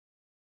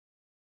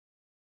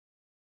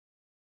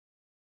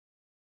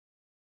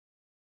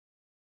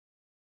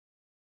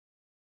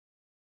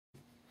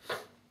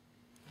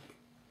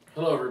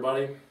Hello,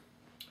 everybody.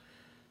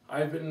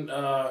 I've been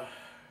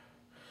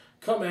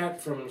come at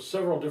from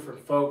several different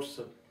folks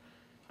that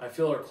I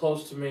feel are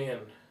close to me and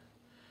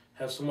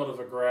have somewhat of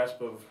a grasp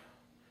of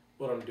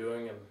what I'm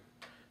doing, and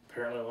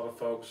apparently a lot of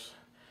folks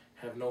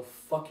have no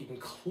fucking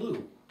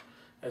clue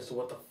as to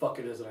what the fuck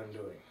it is that I'm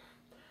doing.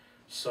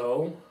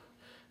 So,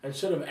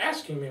 instead of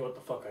asking me what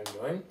the fuck I'm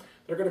doing,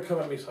 they're going to come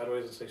at me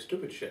sideways and say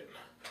stupid shit.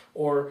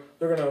 Or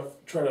they're going to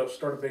try to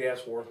start a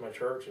big-ass war with my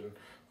church and,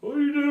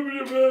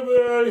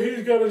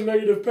 he's got a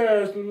negative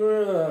past, and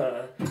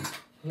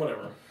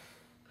whatever.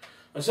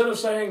 Instead of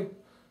saying,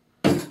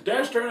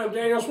 Dastur Adam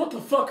Daniels, what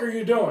the fuck are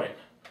you doing?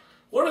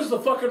 What is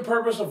the fucking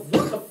purpose of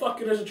what the fuck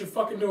it is that you're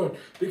fucking doing?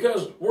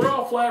 Because we're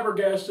all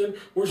flabbergasted.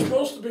 We're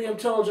supposed to be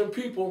intelligent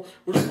people.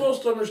 We're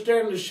supposed to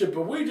understand this shit,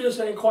 but we just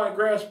ain't quite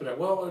grasping it.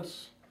 Well,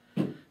 it's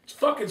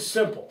fucking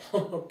simple,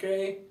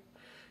 okay?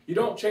 You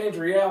don't change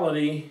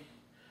reality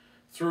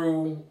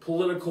through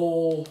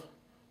political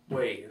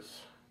ways.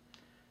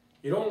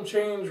 You don't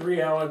change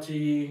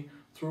reality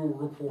through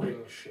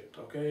reporting shit,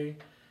 okay?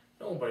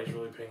 Nobody's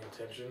really paying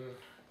attention.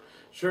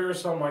 Sure,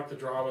 some like the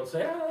drama and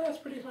say, that's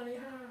pretty funny,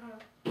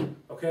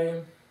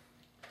 okay?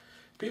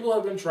 People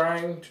have been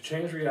trying to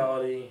change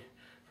reality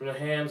from the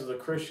hands of the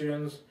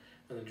Christians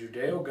and the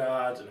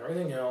Judeo-gods and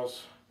everything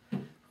else for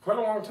quite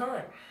a long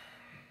time.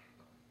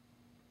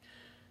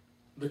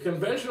 The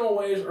conventional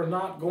ways are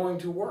not going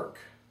to work.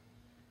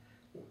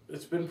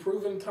 It's been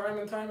proven time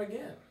and time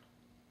again.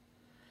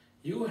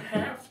 You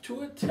have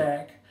to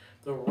attack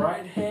the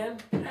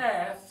right-hand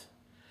path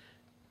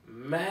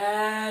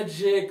magically,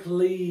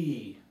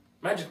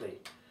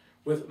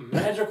 with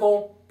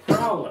magical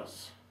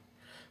prowess.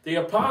 The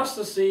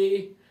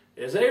apostasy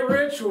is a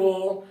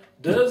ritual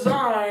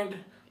designed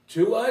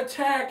to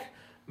attack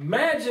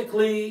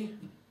magically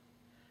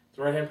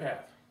the right-hand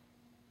path.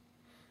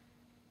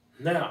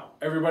 Now,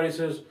 everybody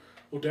says,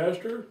 well,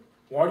 Dastur,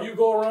 why do you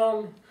go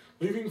around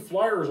leaving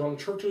flyers on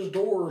churches'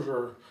 doors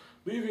or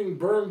leaving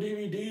burned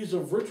DVDs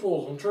of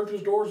rituals on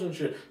churches' doors and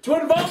shit?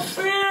 To invoke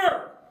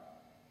fear!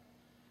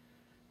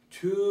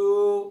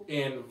 To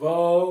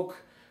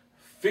invoke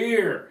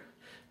fear.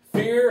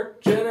 Fear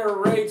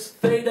generates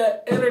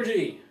theta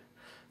energy.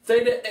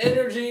 Theta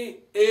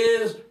energy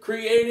is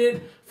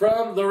created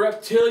from the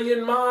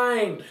reptilian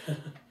mind.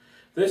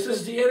 This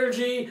is the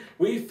energy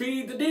we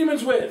feed the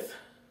demons with.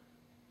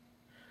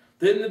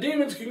 Then the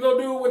demons can go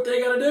do what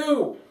they gotta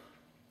do.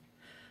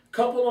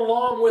 Coupled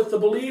along with the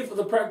belief of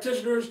the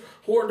practitioners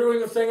who are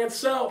doing the thing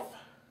itself.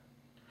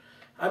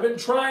 I've been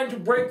trying to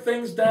break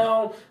things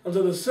down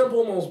into the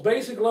simple, most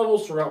basic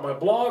levels throughout my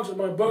blogs and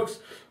my books,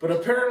 but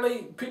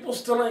apparently people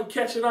still ain't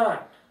catching on.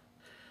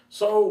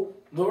 So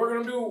we're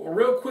going to do a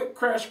real quick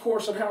crash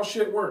course on how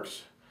shit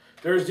works.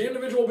 There's the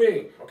individual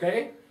being,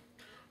 okay?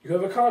 You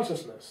have a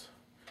consciousness,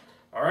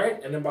 all right?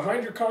 And then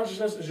behind your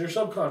consciousness is your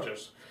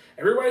subconscious.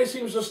 Everybody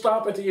seems to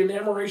stop at the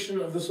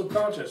enumeration of the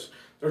subconscious.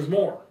 There's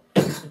more.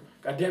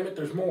 God damn it,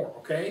 there's more,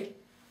 okay?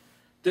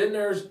 Then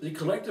there's the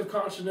collective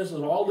consciousness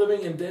of all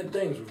living and dead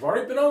things. We've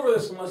already been over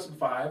this in lesson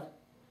 5.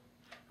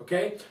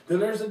 Okay? Then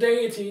there's the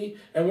deity,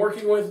 and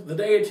working with the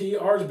deity,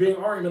 ours being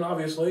Ahriman,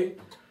 obviously,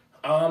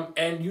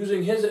 and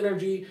using his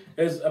energy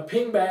as a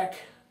ping back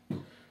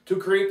to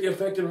create the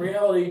effect in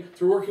reality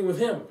through working with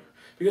him.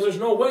 Because there's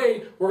no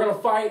way we're going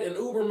to fight an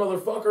uber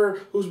motherfucker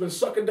who's been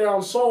sucking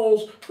down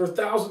souls for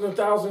thousands and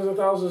thousands and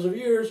thousands of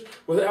years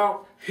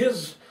without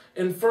his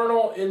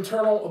infernal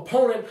internal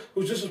opponent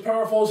who's just as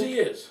powerful as he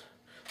is.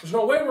 There's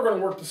no way we're going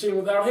to work the scene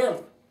without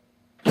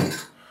him.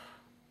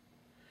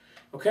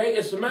 Okay?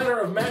 It's a matter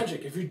of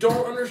magic. If you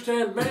don't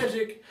understand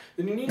magic,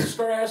 then you need to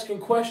start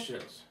asking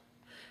questions.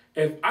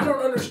 If I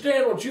don't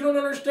understand what you don't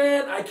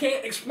understand, I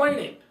can't explain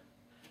it.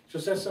 It's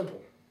just that simple.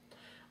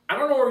 I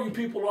don't know where you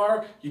people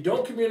are. You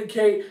don't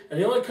communicate. And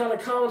the only kind of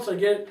comments I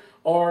get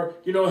are,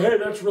 you know, hey,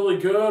 that's really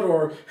good.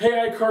 Or, hey,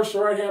 I curse the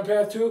right-hand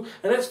path too.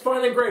 And that's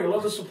fine and great. I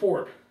love the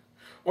support.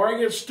 Or I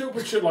get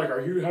stupid shit like, are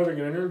you having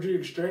an energy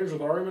exchange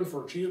with Ahriman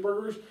for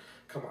cheeseburgers?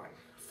 Come on,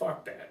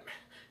 fuck that.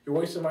 You're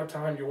wasting my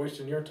time, you're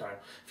wasting your time.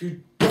 If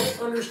you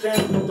don't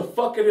understand what the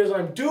fuck it is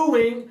I'm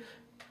doing,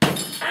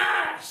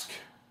 ask.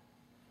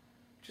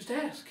 Just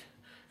ask.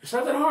 It's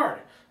not that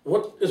hard.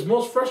 What is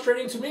most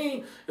frustrating to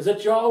me is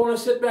that y'all want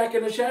to sit back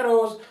in the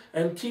shadows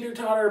and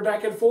teeter-totter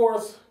back and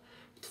forth.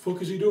 What the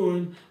fuck is he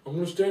doing? I'm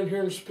going to stand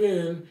here and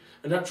spin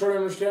and not try to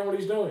understand what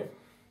he's doing.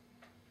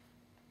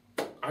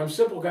 I'm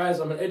simple, guys.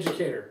 I'm an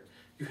educator.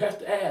 You have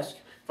to ask.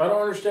 If I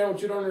don't understand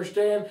what you don't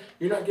understand,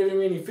 you're not giving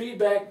me any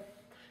feedback.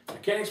 I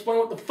can't explain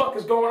what the fuck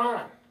is going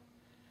on.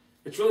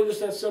 It's really just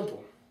that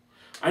simple.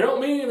 I don't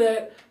mean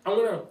that I'm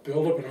going to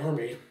build up an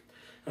army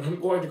and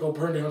I'm going to go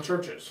burn down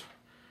churches.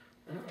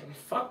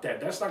 Fuck that.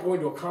 That's not going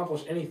to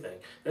accomplish anything.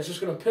 That's just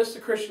going to piss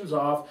the Christians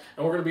off,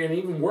 and we're going to be in an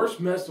even worse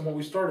mess than what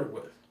we started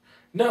with.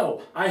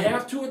 No, I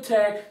have to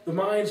attack the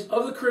minds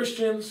of the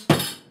Christians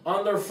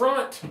on their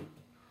front.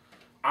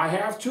 I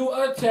have to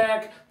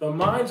attack the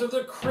minds of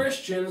the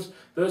Christians,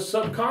 the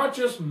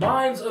subconscious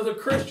minds of the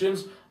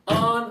Christians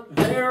on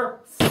their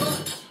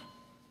front.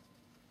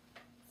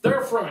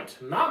 Their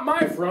front, not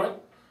my front.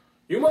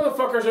 You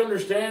motherfuckers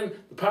understand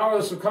the power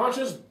of the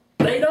subconscious?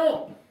 They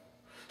don't.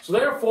 So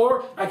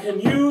therefore, I can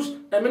use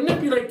and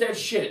manipulate that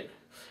shit.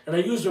 And I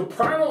use their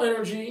primal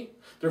energy,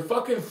 their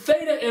fucking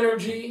theta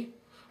energy,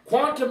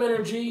 quantum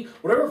energy,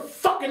 whatever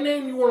fucking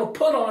name you want to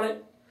put on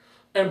it,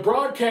 and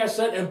broadcast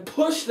that and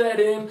push that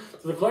in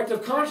to the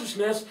collective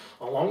consciousness,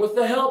 along with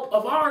the help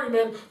of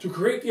Ahriman, to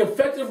create the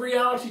effective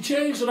reality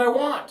change that I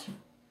want.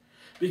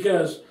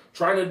 Because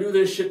trying to do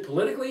this shit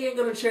politically ain't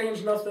going to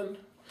change nothing.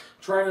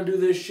 Trying to do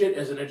this shit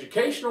as an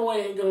educational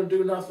way ain't going to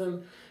do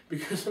nothing,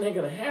 because it ain't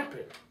going to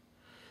happen.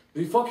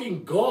 The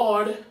fucking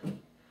God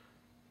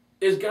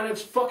has got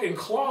its fucking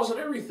claws in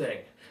everything.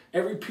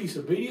 Every piece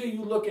of media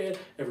you look at,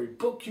 every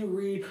book you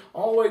read,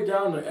 all the way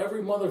down to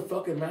every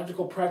motherfucking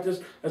magical practice,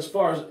 as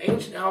far as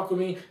ancient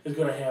alchemy, is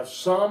going to have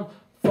some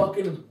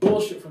fucking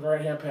bullshit from the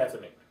right-hand path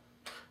in it.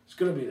 It's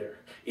going to be there.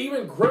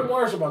 Even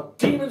grimoires about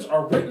demons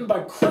are written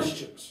by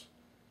Christians.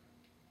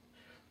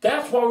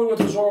 That's why we went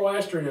to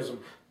Zoroastrianism.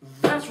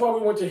 That's why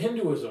we went to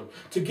Hinduism.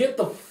 To get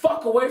the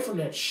fuck away from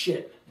that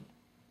shit.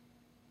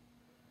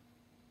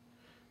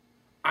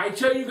 I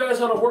tell you guys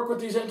how to work with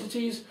these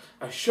entities.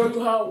 I show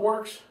you how it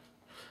works.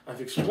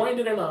 I've explained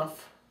it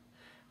enough.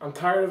 I'm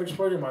tired of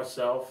explaining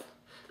myself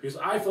because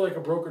I feel like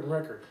a broken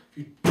record. If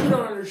you do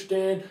not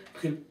understand, you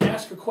can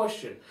ask a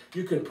question.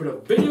 You can put a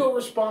video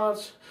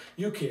response.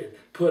 You can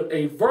put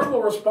a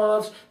verbal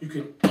response. You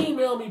can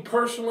email me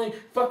personally.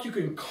 Fuck, you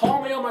can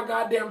call me on my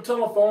goddamn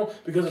telephone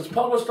because it's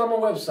published on my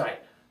website.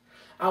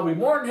 I'll be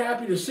more than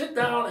happy to sit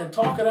down and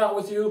talk it out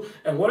with you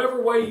in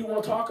whatever way you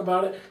want to talk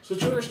about it so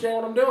that you understand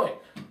what I'm doing.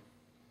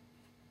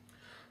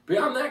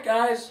 Beyond that,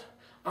 guys,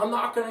 I'm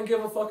not going to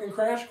give a fucking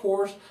crash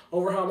course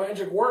over how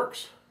magic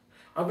works.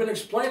 I've been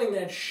explaining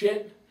that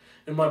shit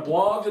in my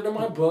blogs and in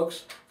my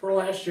books for the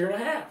last year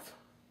and a half.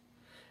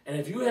 And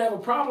if you have a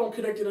problem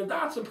connecting the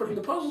dots and putting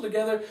the puzzle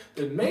together,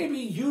 then maybe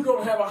you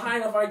don't have a high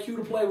enough IQ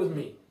to play with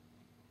me.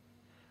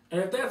 And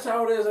if that's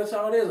how it is, that's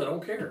how it is. I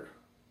don't care.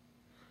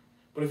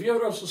 But if you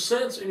have enough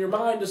sense in your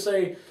mind to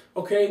say,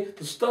 okay,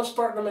 the stuff's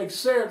starting to make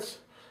sense,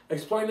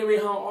 explain to me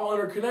how it all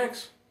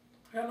interconnects,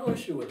 I got no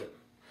issue with it.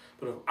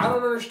 But if I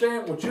don't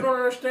understand what you don't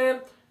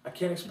understand, I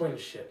can't explain the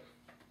shit.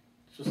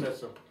 It's just that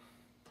simple.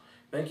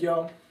 Thank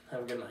y'all.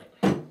 Have a good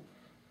night.